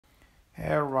Hey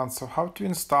everyone, so how to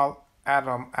install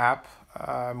Atom app,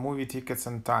 movie tickets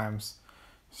and times.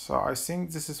 So I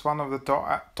think this is one of the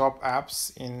top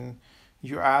apps in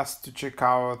US to check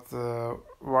out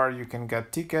where you can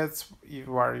get tickets,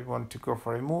 where you want to go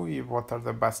for a movie, what are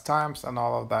the best times and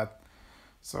all of that.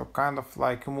 So kind of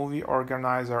like a movie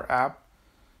organizer app.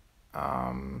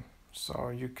 So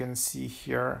you can see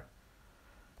here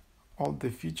all the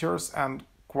features and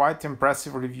quite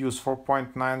impressive reviews,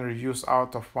 4.9 reviews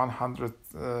out of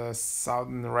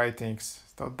 100,000 ratings,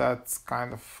 so that's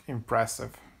kind of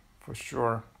impressive for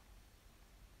sure.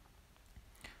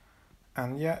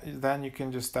 And yeah, then you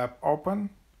can just tap open,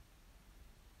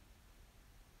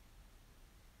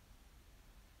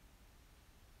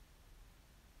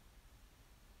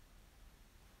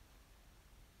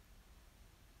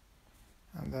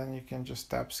 and then you can just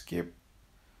tap skip,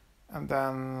 and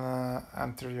then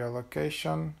enter your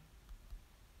location.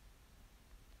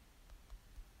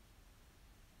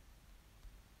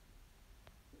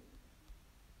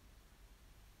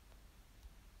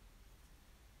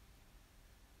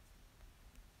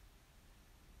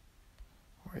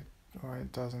 Wait, why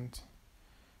it doesn't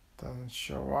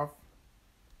show up?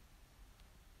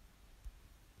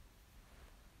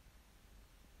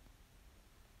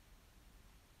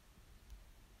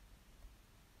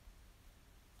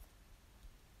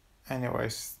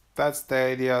 Anyways, that's the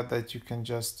idea, that you can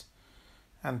just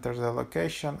enter the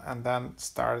location and then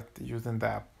start using the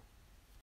app.